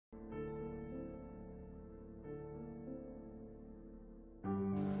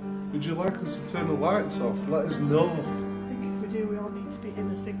Would you like us to turn the lights off? Let us know. I think if we do, we all need to be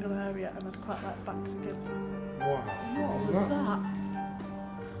in a single area, and I'd quite like back together. Wow. What was that?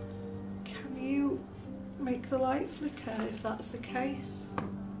 Can you make the light flicker if that's the case?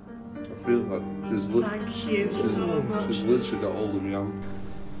 I feel like she's Thank you so much. She's literally got hold of my hand.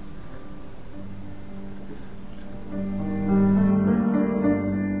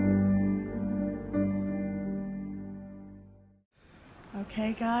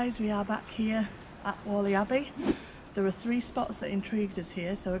 Okay guys, we are back here at Whalley Abbey. There are 3 spots that intrigued us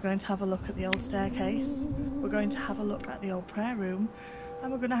here, so we're going to have a look at the old staircase, we're going to have a look at the old prayer room, and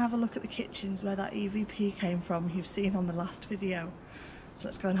we're going to have a look at the kitchens where that EVP came from, you've seen on the last video. So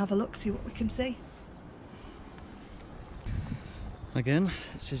let's go and have a look, see what we can see. Again,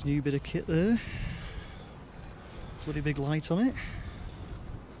 it's his new bit of kit there. Bloody big light on it.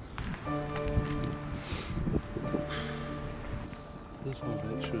 This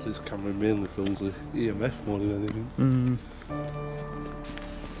one make sure this camera mainly films the EMF more than anything.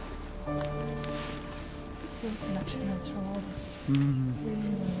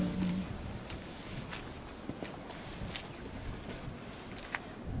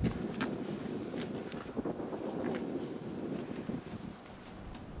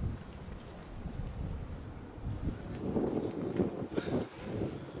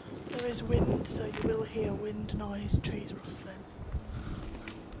 There is wind, so you will hear wind noise, trees rustling.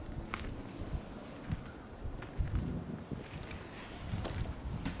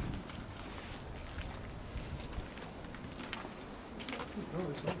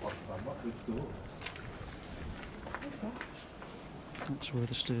 That's where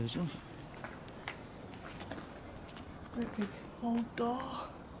the stairs are. Great big old door.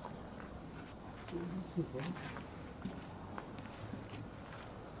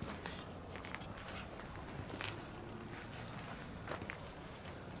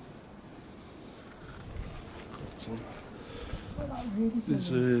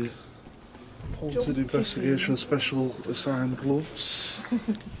 There's a haunted investigation special assigned gloves.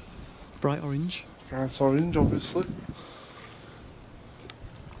 Bright orange. Bright orange, obviously.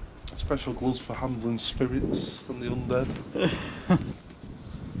 Special gloves for handling spirits and the undead.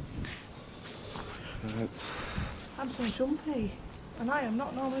 Right. I'm so jumpy, and I am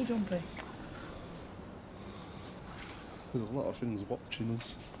not normally jumpy. There's a lot of things watching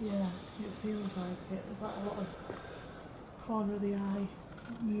us. Yeah, it feels like it. There's like a lot of corner of the eye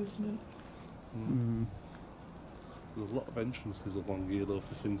movement. There's a lot of entrances along here though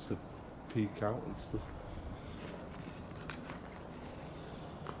for things to peek out and stuff.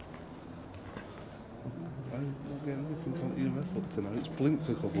 I'm not getting anything on EMF up to now. It's blinked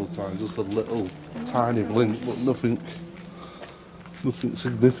a couple of times, just a little tiny blink, but nothing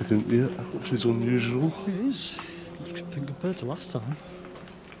significant yet, which is unusual. It is. Compared to last time.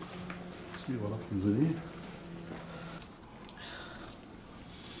 Let's see what happens in here.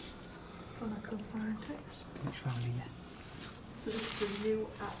 When I can find it. Which round here? So this is the new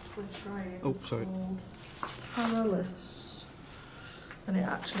app we're trying. Oh, sorry. Called Perilous. And it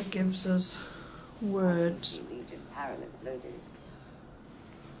actually gives us words.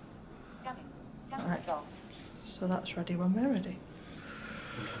 Right. So that's ready when we're ready.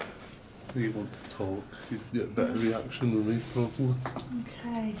 You want to talk, you get a better reaction than me, probably.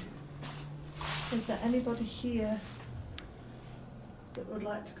 Okay. Is there anybody here that would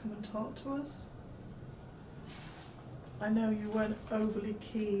like to come and talk to us? I know you weren't overly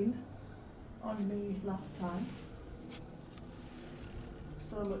keen on me last time.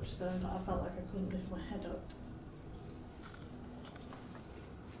 So much so that I felt like I couldn't lift my head up.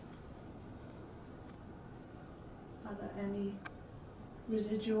 Are there any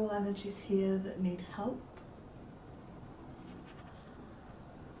residual energies here that need help?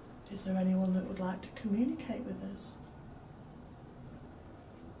 Is there anyone that would like to communicate with us?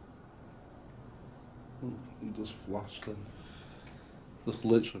 It just flashed then. Just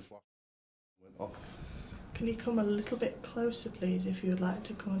literally flashed. Went off. Can you come a little bit closer please if you would like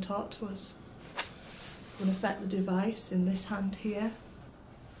to come and talk to us? I'm going to affect the device in this hand here.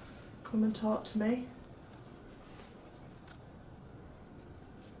 Come and talk to me.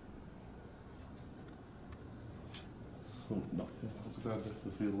 Nothing. I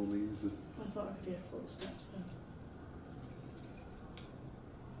definitely feel uneasy. I thought I could hear footsteps then.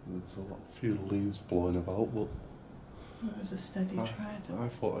 There's a few leaves blowing about, but That was a steady tread. I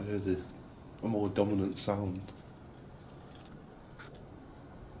thought I heard a more dominant sound.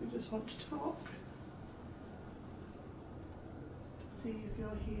 We just want to talk. To see if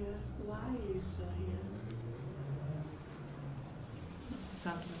you're here, why are you still here? What's the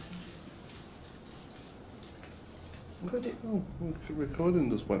sound of it? Could it? Oh, the recording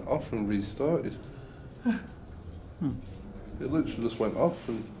just went off and restarted. It literally just went off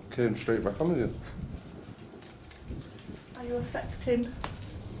and came straight back on again. Are you affecting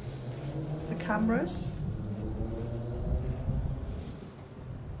the cameras?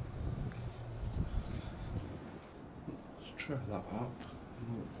 Let's try that out.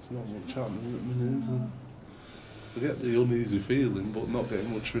 There's not much happening at the minute, is there? I get the uneasy feeling, but not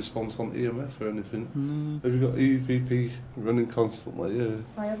getting much response on EMF or anything. Have you got EVP running constantly? Yeah.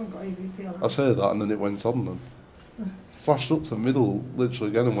 I haven't got EVP on. I say that and then it went on then. Flashed up to middle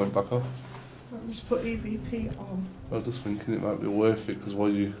literally again and went back off. Let me just put EVP on. I was just thinking it might be worth it because while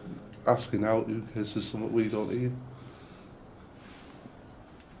you're asking out in case there's something we don't hear.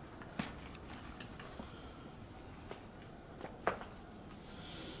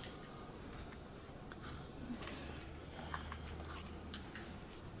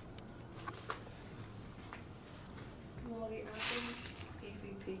 Whalley Abbey,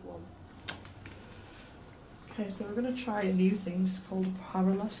 EVP1. Okay, so we're going to try a new thing. It's called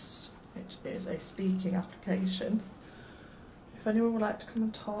Parallus. It is a speaking application. If anyone would like to come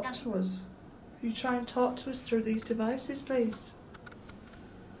and talk to us, will you try and talk to us through these devices, please?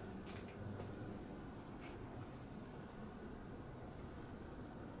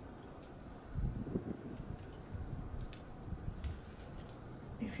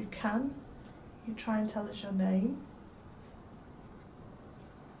 If you can, you try and tell us your name.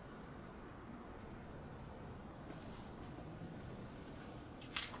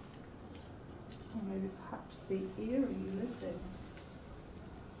 Or maybe perhaps the area you lived in.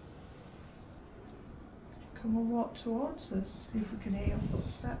 Come and walk towards us, see if we can hear your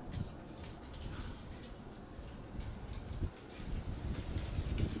footsteps.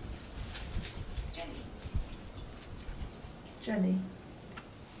 Jenny.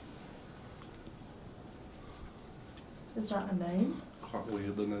 Is that a name? Quite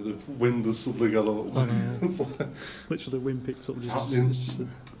weird, and then the wind has suddenly got up. It's like, Literally, the wind picked up. What's happening?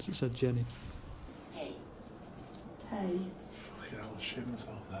 It said Jenny. Hey. fucking hell, I shit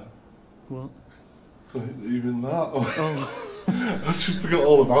myself there. What? Even that. Oh. I just forgot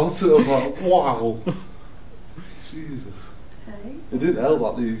all about it. I was like, wow. Jesus. Hey. It didn't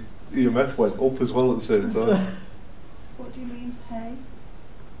help that the EMF went up as well at the same time. What do you mean, hey?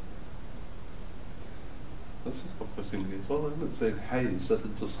 That's a proper thing as well, isn't it? Saying hey instead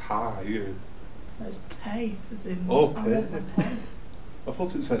of just hi. Yeah. That's pay, as in, Oh, I pay. want my pay. I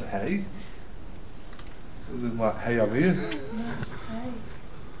thought it said hey. As in like, hey, I'm here. No, pay.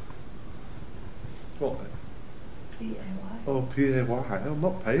 What? P-A-Y. Oh, P-A-Y. I'm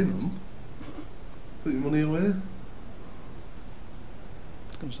not paying them. Put your money away. I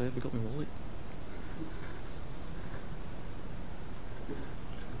was going to say, I forgot my wallet.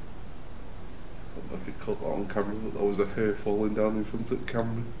 I don't know if you caught that on camera, but there was a hair falling down in front of the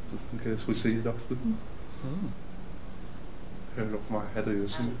camera, just in case we see it often. Oh. Hair off my head or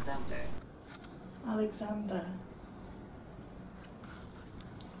something. Alexander.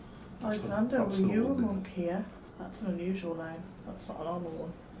 That's Alexander, that's were an you a old name. monk here? That's an unusual name. That's not a normal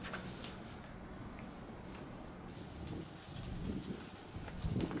one.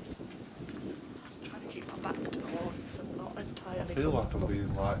 Trying to keep my back to the wall because I'm not entirely. I feel like I'm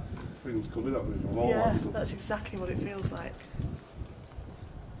being like, things coming at me from all Yeah, angles. that's exactly what it feels like.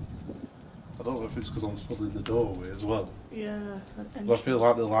 I don't know if it's because I'm stood in the doorway as well. Yeah. But I feel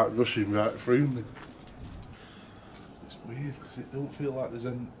like they're like rushing right through me. It's weird because it don't feel like there's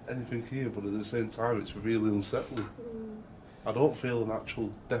anything here, but at the same time it's really unsettling. I don't feel an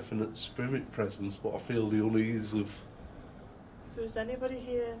actual definite spirit presence, but I feel the unease of... If there's anybody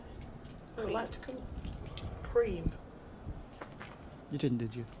here who would like to come... Cream. You didn't,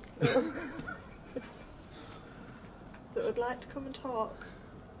 did you? That would like to come and talk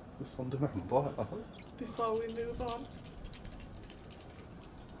Just on demand like that. before we move on.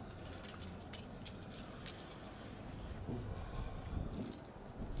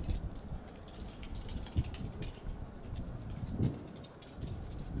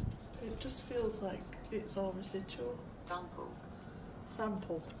 It just feels like it's all residual. Sample.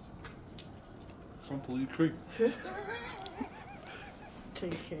 Sample. Sample your creep.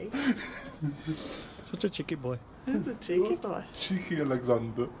 Cheeky. Such a cheeky boy. The cheeky boy. Cheeky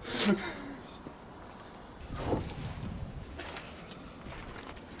Alexander. I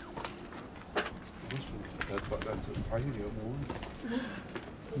was thinking of head back then to fire you morning.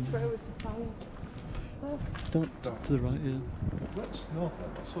 Where was the fire? Don't, to the right, yeah. Wet snowflake?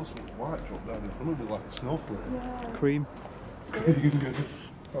 I saw something white drop down in front of me like a snowflake. Yeah. Cream. Cream.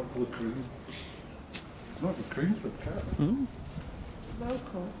 Sample of cream. Not the cream for a cat. Oh.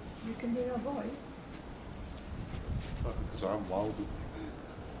 Local. You can hear your voice. Because I'm wild.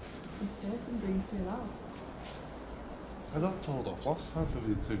 Is Jason being too loud? I got told off last time for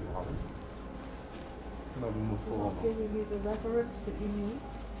being too loud. And having my Is phone not on. giving you the reverence that you need?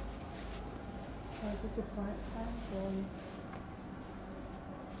 Or is this a quiet time for you?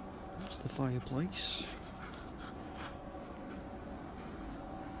 That's the fireplace.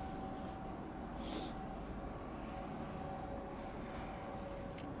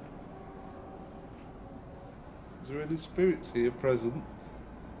 Is there any spirits here present?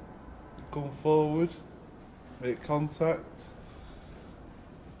 Come forward, make contact.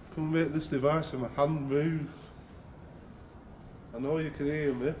 Come make this device with my hand move. I know you can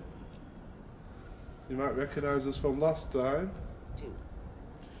hear me. You might recognise us from last time.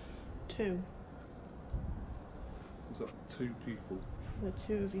 Two. Is that 2 people? The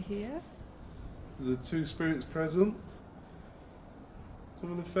two of you here. Is there 2 spirits present?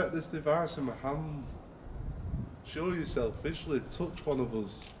 Come and affect this device in my hand. Show yourself visually, touch one of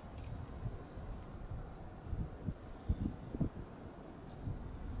us.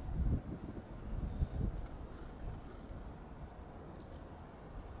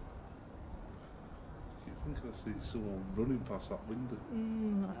 I think I see someone running past that window.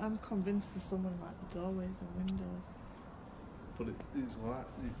 I'm convinced there's someone like the doorways and windows. But it's like,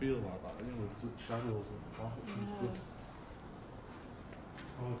 you feel like that anyway, because it shadows and lights and Yeah. stuff.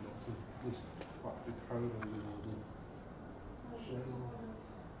 It's hard not to just quite a big paranoid in all the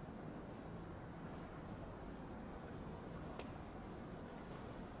shadows.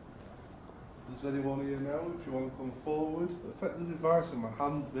 Is anyone here now? If you want to come forward, affect the device in my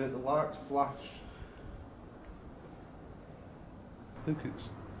hand, make the lights flash. I think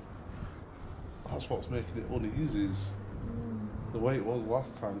that's what's making it uneasy, is the way it was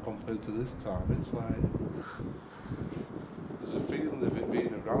last time compared to this time. It's like there's a feeling of it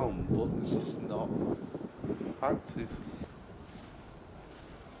being around, but it's just not active. Do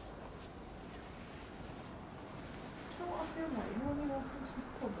you know what I feel like? You know when you walk into a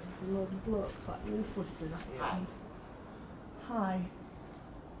pub and there's a load of blokes like wolf whistling at you and hi.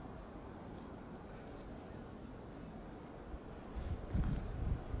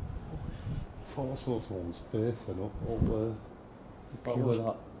 I thought I saw someone's face then up where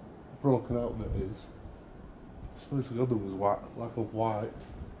that broken out bit is. I suppose the other was white, like a white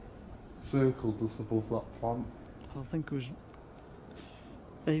circle just above that plant. I think it was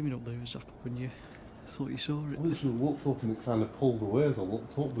aiming up there exactly when you thought you saw it. I literally looked up and it kind of pulled away as I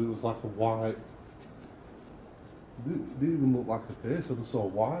looked up, but it was like a white. It didn't even look like a face, I just saw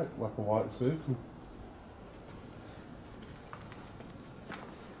white, like a white circle.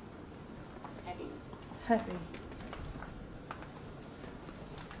 Heavy.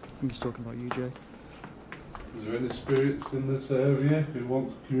 I think he's talking about you, Jay. Is there any spirits in this area who want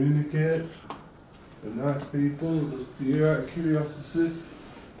to communicate? They're nice people, just you out of curiosity.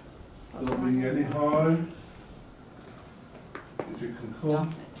 That's Don't mine mean any now. harm. If you can come,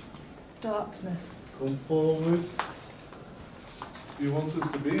 Darkness. Darkness. come forward. You want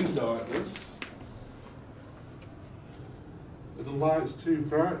us to be in darkness? Are the lights too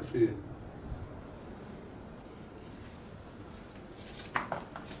bright for you?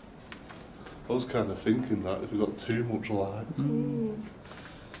 I was kind of thinking that if we got too much light,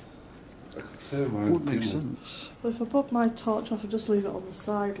 I could turn mine Would make dim. sense. Well, if I put my torch off and just leave it on the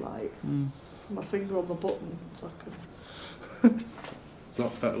side light, Mm. my finger on the button, so I can. Is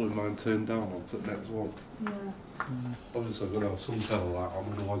that better with mine turned down onto the next one? Yeah. Mm. Obviously I'm going to have some kind of light on,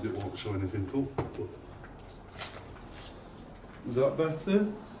 otherwise it won't show anything up. But is that better?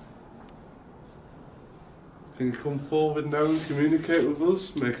 Can you come forward now and communicate with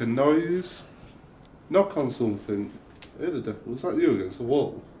us? Make a noise? Knock on something? Was that you against the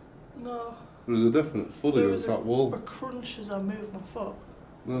wall? No. There was a definite thud There against was that wall. A crunch as I moved my foot.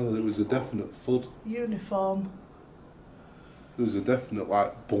 No, there was a definite thud. Uniform. There was a definite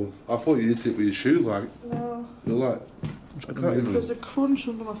like boom. I thought you hit it with your shoe, like No. you're like I can't even. There was a crunch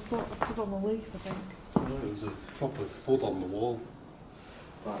under my foot. I stood on the leaf, I think. No, it was a proper thud on the wall.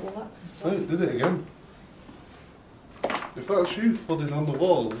 Right, well that can stop. Hey, it did it again. If that's you thudding on the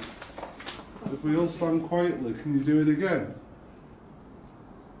wall, if we all stand quietly, can you do it again?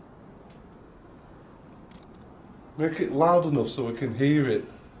 Make it loud enough so we can hear it.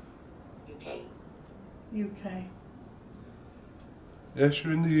 UK. Yes,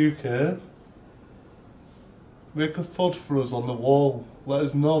 you're in the UK. Make a thud for us on the wall. Let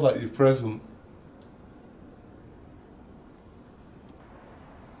us know that you're present.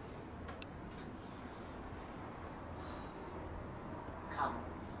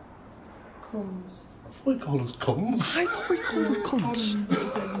 Comes. I thought you called us cunts. I thought we called it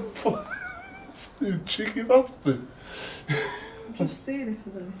cunts. Comes as in You cheeky bastard. I'm just seeing if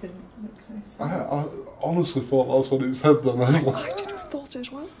there's anything that makes any sense. I honestly thought that's what it said then. I was I like, thought it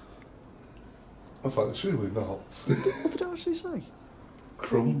as well. I was like, surely not. What did it actually say?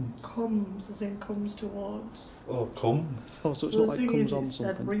 Crumbs. Comes, as in comes towards. Oh, comes. Oh, so it's Well, not the like thing comes is, on it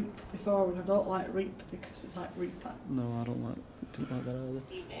something. said reap before, and I don't like reap because it's like reaper. No, I didn't like that either.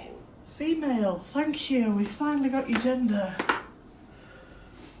 Female. Female, thank you. We finally got your gender.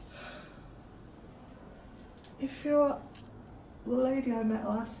 If you're the lady I met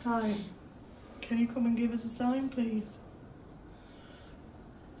last time, can you come and give us a sign, please?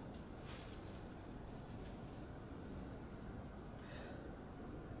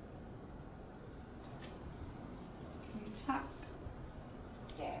 Can you tap?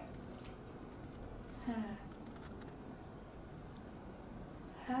 Yeah. Hair.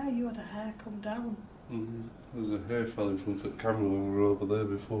 Hair, you had a hair come down. Mm-hmm. There was a hair fell in front of the camera when we were over there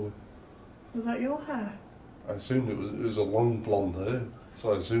before. Was that your hair? I assumed it was a long blonde hair,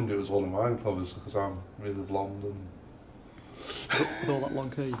 so I assumed it was one of mine, obviously, because I'm really blonde and... With all that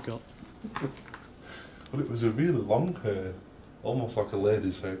long hair you've got. But it was a really long hair, almost like a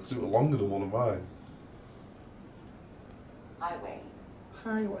lady's hair, because it was longer than one of mine. Highway.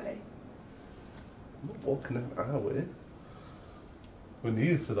 Highway. I'm not walking down the highway. We're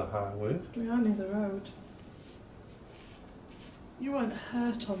near to the highway. We are near the road. You weren't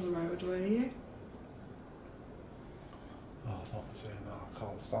hurt on the road, were you? Oh, don't be saying that. I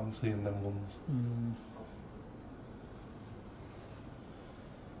can't stand seeing them ones.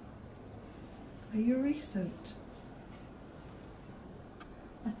 Are you recent?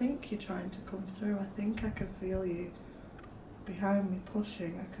 I think you're trying to come through. I think I can feel you behind me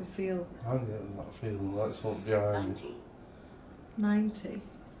pushing. I can feel... I'm getting that feeling like something behind me. 90.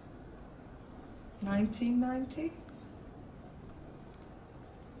 1990?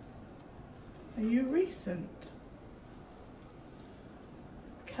 Are you recent?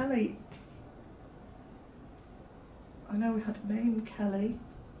 Kelly. I know we had a name, Kelly.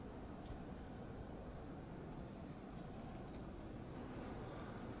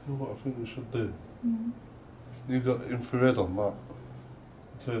 You know what I think we should do? Mm. You've got infrared on that.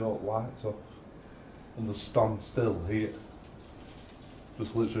 Turn all the lights off. And just stand still here.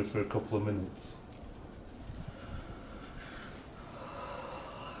 Just literally for a couple of minutes.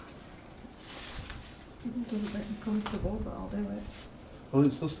 It doesn't make me comfortable, but I'll do it. Well,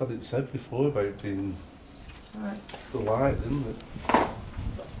 it's just that it said before about being Right. the light, isn't it?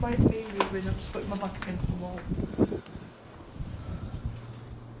 That's my me moving. I'm just putting my back against the wall.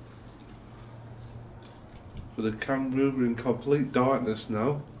 For the camera, we're in complete darkness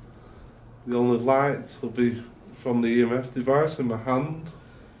now. The only light will be from the EMF device in my hand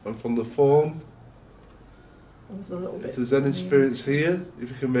and from the phone. There's a little bit. If there's any spirits here, if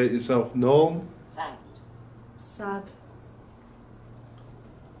you can make yourself known. Sad.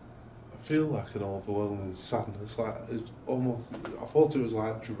 I feel like an overwhelming sadness. Like almost, I thought it was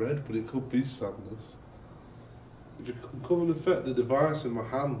like dread, but it could be sadness. If you can come and affect the device in my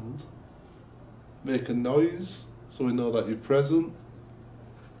hand, make a noise so we know that you're present.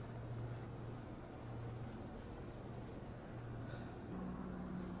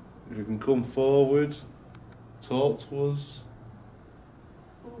 If you can come forward, talk to us.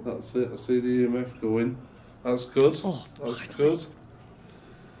 That's it, I see the EMF going. That's good. Oh, that's good.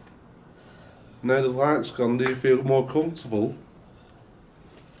 Now the light's gone, do you feel more comfortable?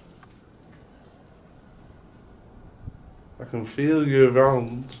 I can feel you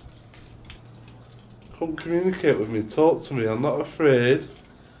around. Come communicate with me, talk to me, I'm not afraid.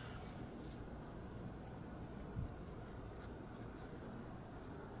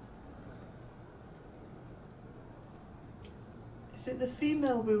 Is it the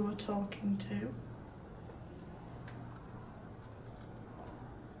female we were talking to?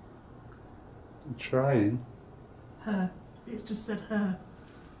 I'm trying. Her. It's just said her.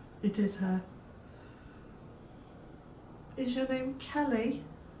 It is her. Is your name Kelly?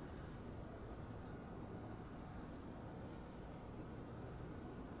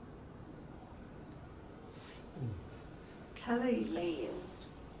 Kelly.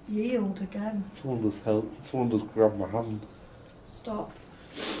 Yield again. Someone just help. Someone just grabbed my hand. Stop.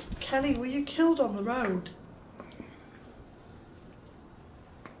 Kelly, were you killed on the road?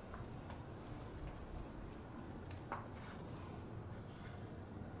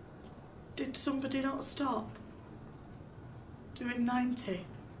 Did somebody not stop? Doing 90?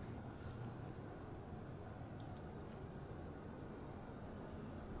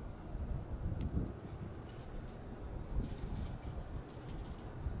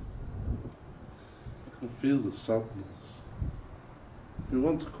 I can feel the sadness. If you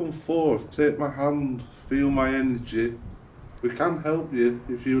want to come forth, take my hand, feel my energy. We can help you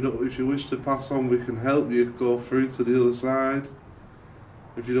if you wish to pass on. We can help you go through to the other side.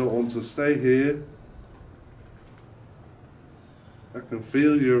 If you don't want to stay here, I can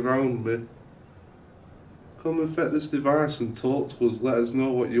feel you around me. Come affect this device and talk to us. Let us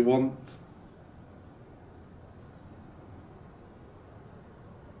know what you want.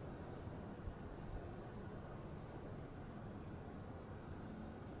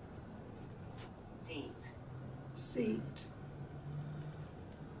 Seat.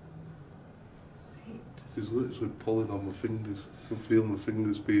 She's literally pulling on my fingers. I can feel my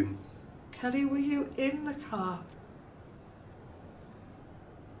fingers being... Kelly, were you in the car?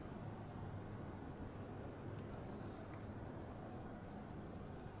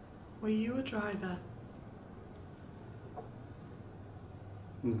 Were you a driver?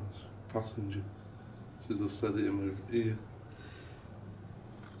 No, she's a passenger. She just said it in my ear.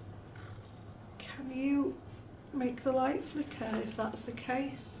 Can you make the light flicker if that's the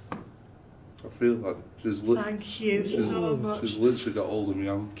case? I feel like Thank you so much. She's literally got hold of my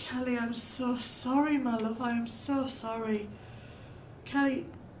hand. Kelly, I'm so sorry, my love. I am so sorry. Kelly,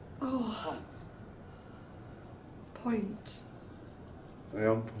 oh. Point. I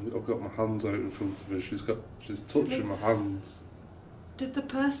am. I've got my hands out in front of her. She's touching my hands. Did the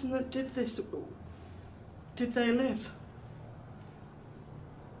person that did this, did they live?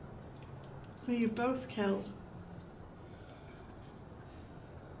 Were you both killed?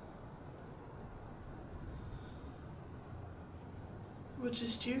 Were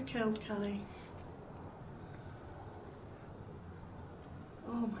just you killed, Kelly?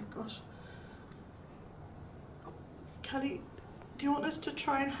 Oh my gosh. Kelly, do you want us to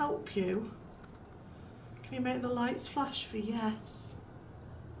try and help you? Can you make the lights flash for yes?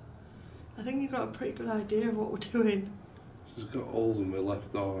 I think you've got a pretty good idea of what we're doing. She's got hold of my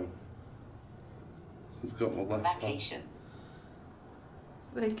left arm. She's got my left arm.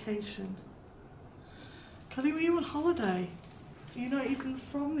 Vacation. Kelly, were you on holiday? You're not even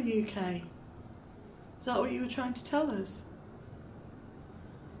from the UK. Is that what you were trying to tell us?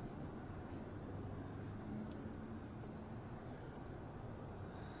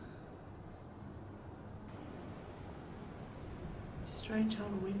 Strange how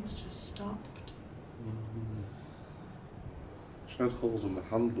the wind's just stopped. She had hold of my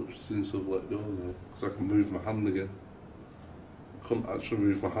hand, but she seems to have let go now, because I can move my hand again. I couldn't actually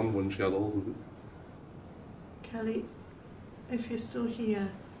move my hand when she had hold of it. Kelly, if you're still here...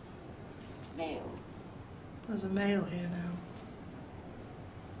 Male. There's a male here now.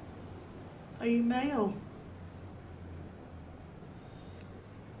 Are you male?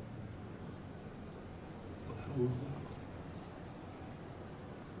 What the hell was that?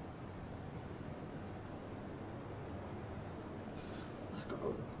 It's got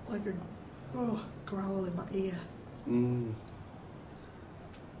like a growl in my ear.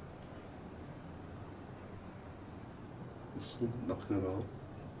 There's something knocking about.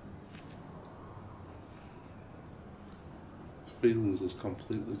 Feelings has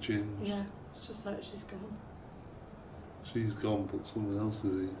completely changed. Yeah, it's just like she's gone. She's gone, but someone else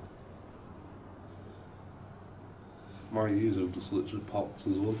is here. My ears have just literally popped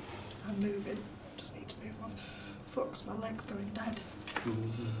as well. I'm moving. Just need to move my foot 'cause my leg's going dead.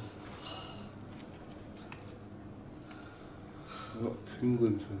 I've got a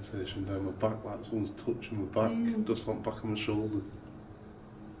tingling sensation down my back, like someone's touching my back, just on the back of my shoulder.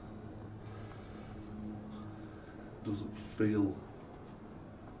 Doesn't feel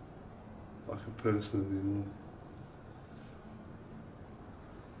like a person anymore.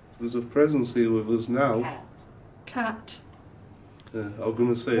 There's a presence here with us now. Cat. Yeah, I was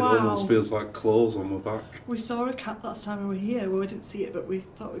going to say Wow. it almost feels like claws on my back. We saw a cat last time we were here. Well, we didn't see it, but we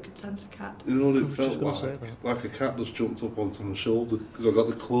thought we could sense a cat. You know what I it was felt just gonna say like? that. Like a cat just jumped up onto my shoulder, because I got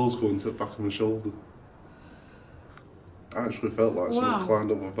the claws going to the back of my shoulder. I actually felt like someone Wow.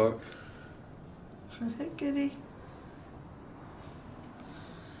 climbed up my back. Hey, Giddy.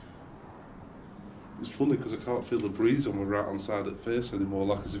 It's funny because I can't feel the breeze on my right hand side of the face anymore,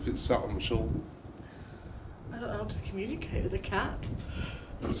 like as if it's sat on my shoulder. I don't know how to communicate with a cat.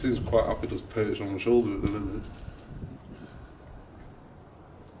 It seems quite happy just perched on my shoulder at the minute.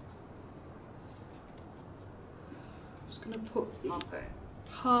 I'm just going to put Harper.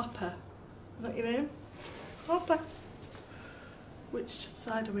 Harper. Is that your name? Harper. Which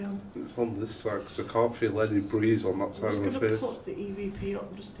side are we on? It's on this side because I can't feel any breeze on that I'm side just of my going to face. put the EVP up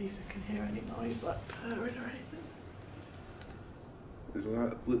and just see if I can hear any noise, like purring or anything.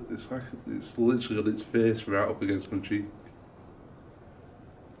 It's literally got its face right up against my cheek.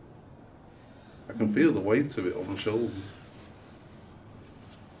 I can feel the weight of it on my shoulder.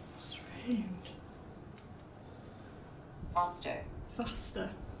 Strange. Faster. Faster.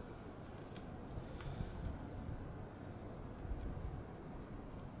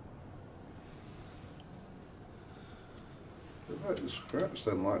 It like it's scratched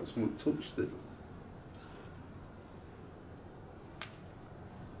then, like someone touched it.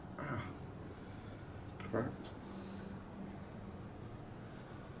 Ah. Cracked.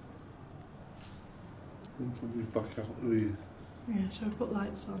 Until we back out of here. Yeah, so we put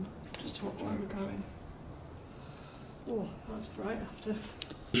lights on just to watch where we're going. Oh, that's bright after.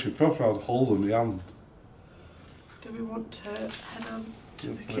 She probably had a hole in the hand. Do we want to head on to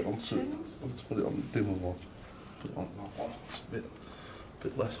the Put it onto, kitchens? let's put it on the dimmer one. Put it on that one. It's a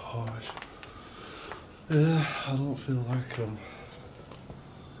bit less harsh. Yeah, I don't feel like I'm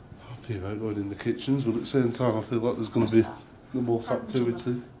happy about going in the kitchens, but at the same time I feel like there's going to be the most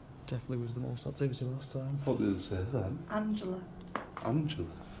activity. Definitely was the most activity last time. What did it say then? Angela. Angela.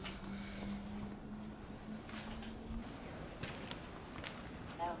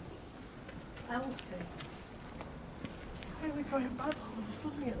 Elsie. Elsie. Why are we going bad all of a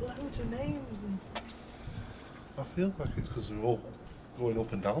sudden? Get loads of names and... I feel like it's because we're all going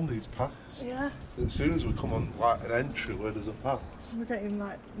up and down these paths. Yeah, As soon as we come on like an entry where there's a path, we're getting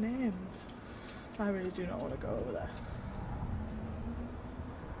like names. I really do not want to go over there.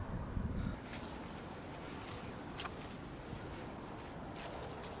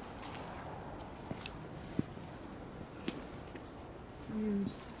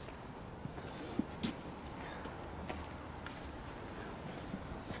 Used.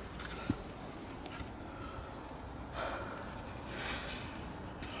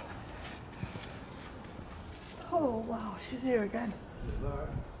 Oh wow, she's here again.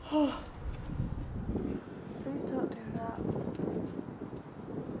 Oh, please don't do that.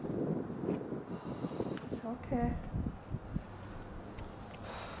 It's okay.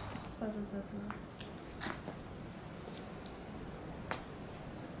 Feathers everywhere.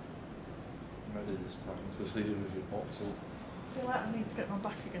 I'm ready this time to see if it pops up. I feel like I need to get my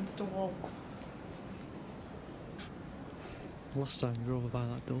back against a wall. Last time you were over by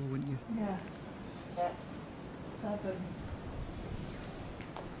that door, weren't you? Yeah. Yeah. 7.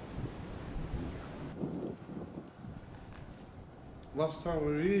 Last time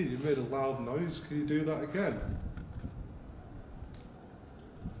we were here, you made a loud noise. Can you do that again?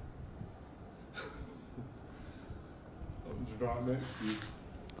 That was right next to you.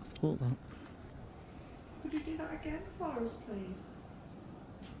 I thought that. Could you do that again for us, please?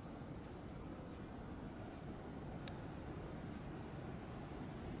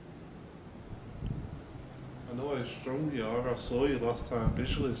 I know how strong you are. I saw you last time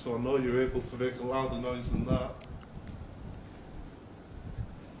visually, so I know you're able to make a louder noise than that.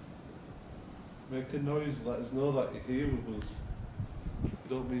 Make a noise, let us know that you're here with us. We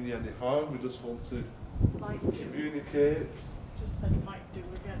don't mean you any harm, we just want to Might do. communicate. It's just said might do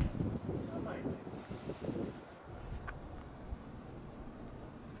again. That might do.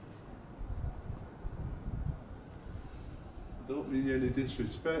 Don't mean you any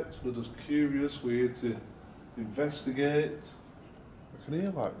disrespect, we're just curious, we're here to investigate. I can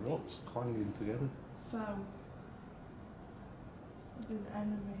hear like rocks clanging together. Foe. As in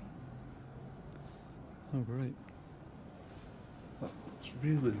enemy. Oh, great. It's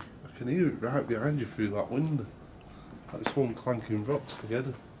really, I can hear it right behind you through that window. Like someone clanking rocks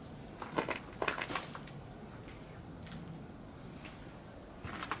together.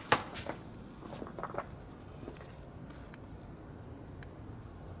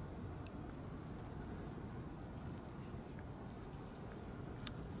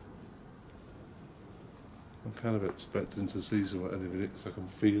 I'm kind of expecting to see something any minute because I can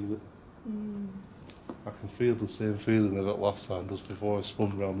feel it. I can feel the same feeling I got last time just before I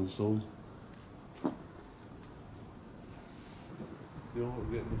spun round the sun. You're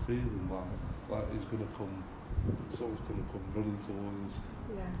getting the feeling like he's going to come, someone's going to come running towards us.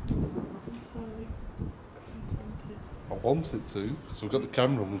 Yeah. I'm sorry. Contented. I want it to, because I've got the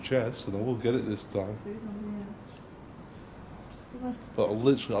camera on the chest and I will get it this time. Yeah. Just gonna... But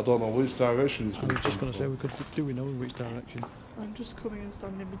I don't know which direction it's I going was to just come going to say, from. do we know which direction? I'm just coming and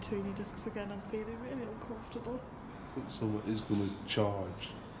standing between you just 'cause again I'm feeling really uncomfortable. But someone is going to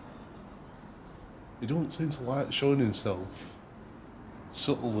charge. He don't seem to like showing himself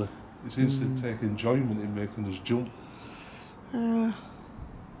subtly. He seems to take enjoyment in making us jump.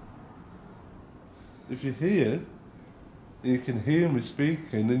 If you're here, and you can hear me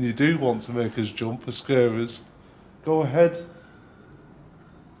speaking, and you do want to make us jump or scare us, go ahead.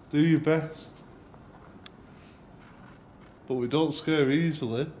 Do your best. But we don't scare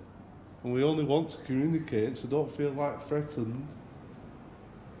easily, and we only want to communicate, so don't feel like threatened.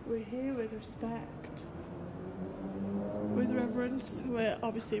 We're here with respect. with reverence. We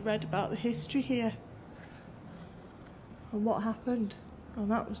obviously read about the history here and what happened, and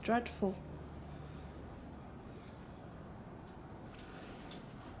that was dreadful.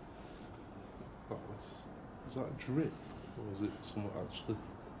 Is that a drip, or is it something actually?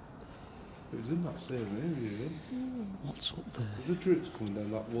 It was in that same area, yeah? What's up there? Is the drips coming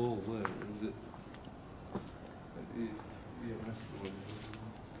down that wall there, or is it? Yeah, that's the one.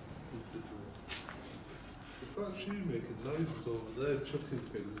 We've got shoemaking noises over there, chucking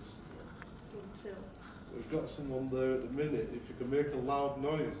things. Until We've got someone there at the minute. If you can make a loud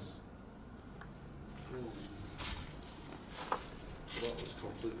noise. Oh. That was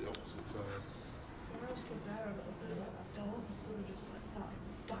completely opposite side. so I was stood there a little bit like that door was going to just like start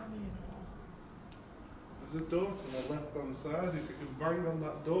banging or... There's a door to the left hand side. If you can bang on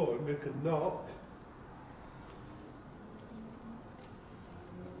that door and make a knock.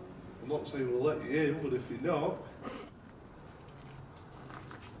 I'm not saying we'll let you in, but if you knock,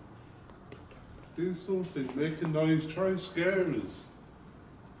 do something, make a noise, try and scare us.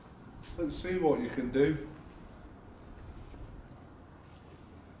 Let's see what you can do.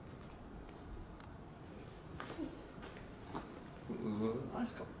 What was that? I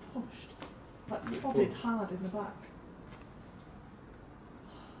got pushed. Like prodded hard in the back.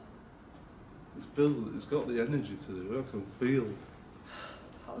 It's building, it's got the energy to do it, I can feel.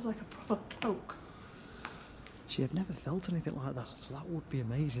 That was like a proper poke. See, I've never felt anything like that, so that would be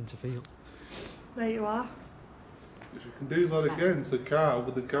amazing to feel. There you are. If you can do that again to car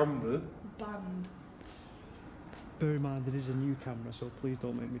with the camera. Banned. Bear in mind, there is a new camera, so please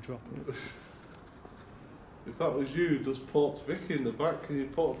don't make me drop it. If that was you, just put Vicky in the back, can you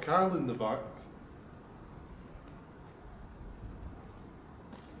put Carl in the back?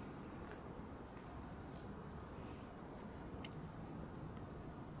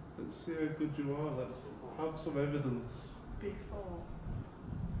 Let's see how good you are, let's have some evidence. Before.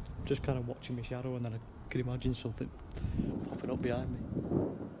 Just kind of watching my shadow, and then I could imagine something popping up behind me.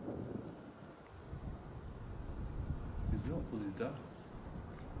 He's not bloody daft.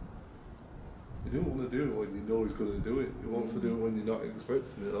 He didn't want to do it when you know he's going to do it. He wants to do it when you're not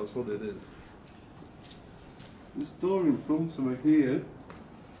expecting it, that's what it is. This door in front of me here.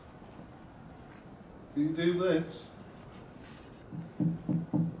 Can you do this?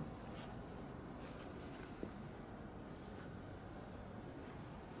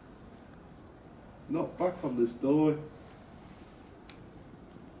 Knock back on this door.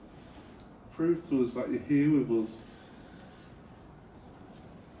 Prove to us that you're here with us.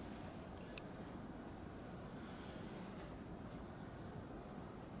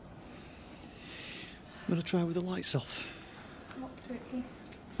 I'm going to try with the lights off. Not particularly.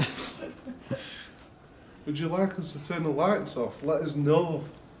 Would you like us to turn the lights off? Let us know.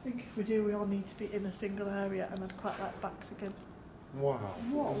 I think if we do, we all need to be in a single area, and I'd quite like back again. Wow.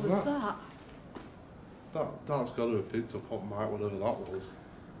 What was that? That's got to have picked up hot mic, whatever that was.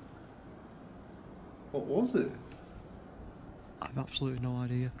 What was it? I've absolutely no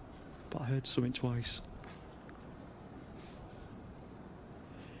idea, but I heard something twice.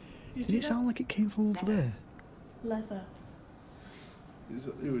 Did it sound like it came from over there? Leather.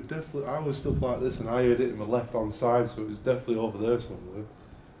 It was definitely. I was stuff like this, and I heard it in my left hand side, so it was definitely over there somewhere.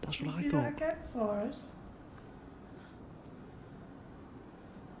 That's what I Can you do thought. that again for us?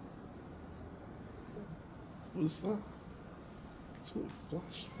 What's that? Sort of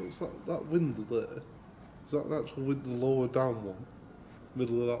flash. What's that? That window there? Is that an actual window lower down one?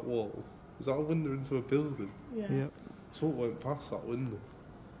 Middle of that wall? Is that a window into a building? Yeah. Yep. Someone went past that window.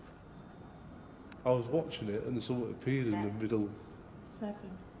 I was watching it and someone appeared in the middle. 7.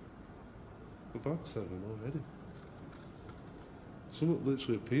 We've had 7 already. Someone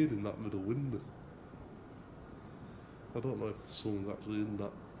literally appeared in that middle window. I don't know if someone's actually in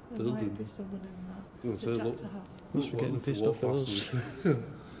that There building. might be someone in that. I was It's a gonna say, chapter house. Must be getting if they pissed walk off past with us. us.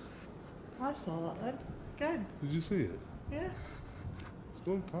 I saw that then. Again. Did you see it? Yeah. It's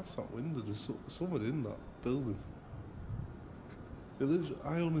going past that window. There's someone in that building. It literally,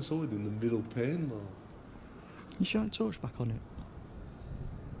 I only saw it in the middle pane though. You shine torch back on it.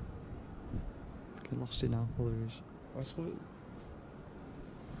 Okay, lost it now. Well, there is. I saw it.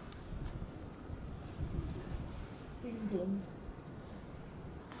 England.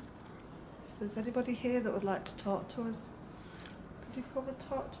 If there's anybody here that would like to talk to us, could you come and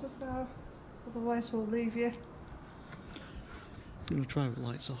talk to us now? Otherwise we'll leave you. I'm going to try with the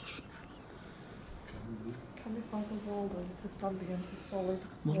lights off. Can we find a wall then to stand against a solid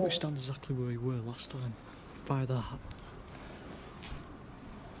Why don't wall? we stand exactly where we were last time? By that.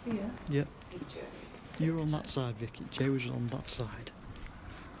 Here? Yep. You were on that side, Vicky. Jay was on that side.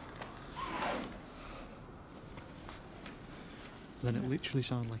 Then it literally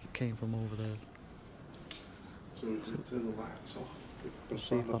sounded like it came from over there. So we can turn the lights off. We'll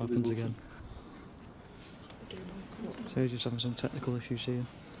see if that happens again. So he's just having some technical issues here.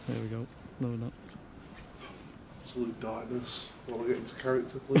 There we go. No, we're not. Absolute darkness. Want to get into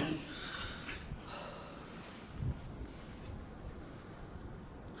character, please?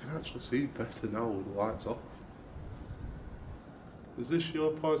 I can actually see better now with the lights off. Is this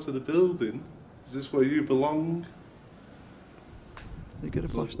your part of the building? Is this where you belong? Did you get a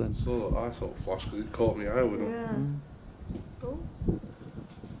flash then? I saw a flash because it caught me eye with it. Yeah. Oh.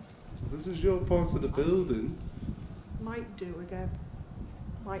 This is your part of the building. Might do again.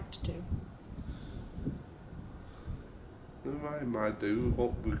 Might do. Never mind, might do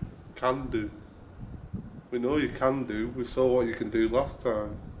what we can do. We know you can do. We saw what you can do last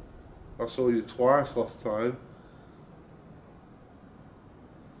time. I saw you twice last time.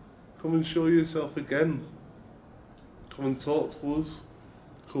 Come and show yourself again. Come and talk to us.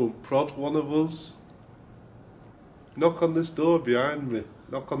 Come and prod one of us. Knock on this door behind me.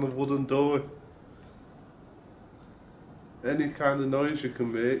 Knock on the wooden door. Any kind of noise you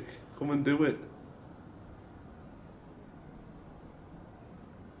can make, come and do it.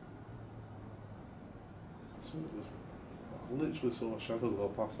 I literally saw a shadow go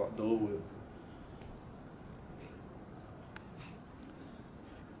past that doorway.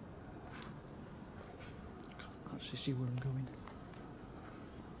 Can't actually see where I'm going.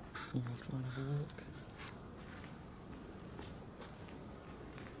 I'll try and have a walk.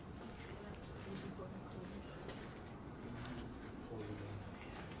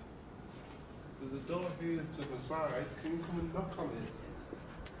 There's a door here to the side. Can you come and knock on it?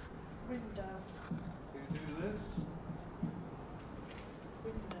 Window. Can you do this?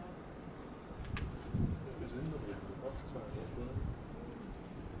 Window. It was in the window last time, wasn't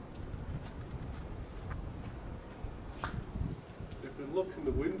it? If you look in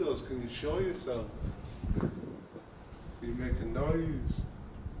the windows, can you show yourself? Can you make a noise?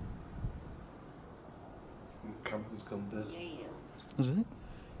 The camera's gone dead. Yeah. Is it?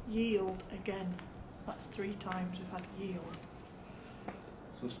 Yield again. That's 3 times we've had yield.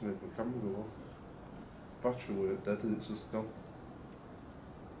 It's just made my camera go off. Battery weren't dead and it's just gone.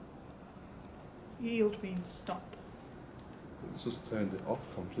 Yield means stop. It's just turned it off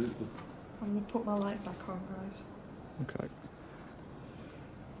completely. I'm going to put my light back on, guys. Okay.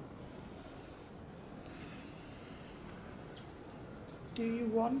 Do you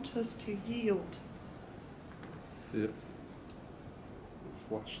want us to yield? Yep.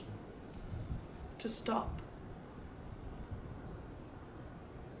 Flash. To stop?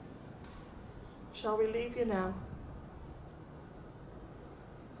 Shall we leave you now?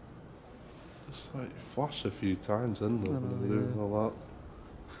 Just like flash a few times, isn't it? I know, When they're doing yeah. all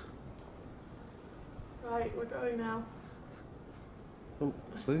Right, we're going now. that. Oh,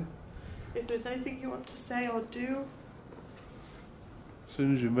 see? If there's anything you want to say or do, As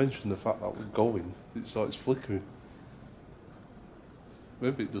soon as you mention the fact that we're going, it starts flickering.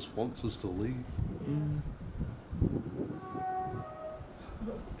 Maybe it just wants us to leave.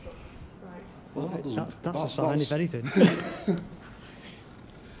 right. Well, that doesn't- That's a sign, if anything.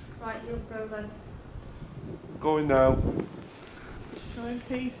 Right, you'll go then. Going now. Go in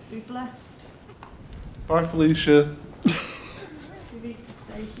peace, be blessed. Bye, Felicia. You need to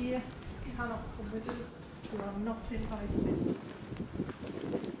stay here. You cannot come with us. You are not invited.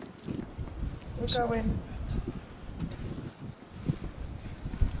 We're going.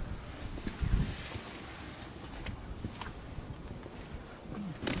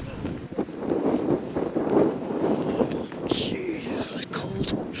 Jeez, it's cold.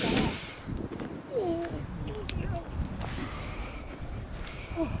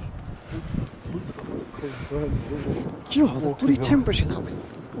 Do you know, the bloody temperature that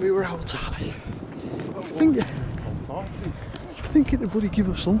we were outside. I think it'd bloody give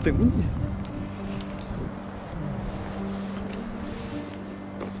us something, wouldn't you?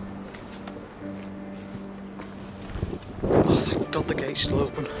 Oh, thank God the gate's still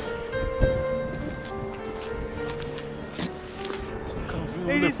open.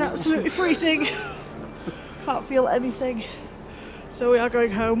 It is absolutely freezing. Can't feel anything. So we are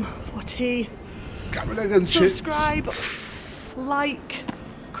going home for tea. Gammon, egg and chips. Subscribe, like,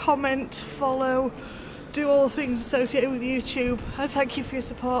 comment, follow, do all the things associated with YouTube. And thank you for your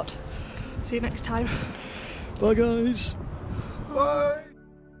support. See you next time. Bye guys. Bye.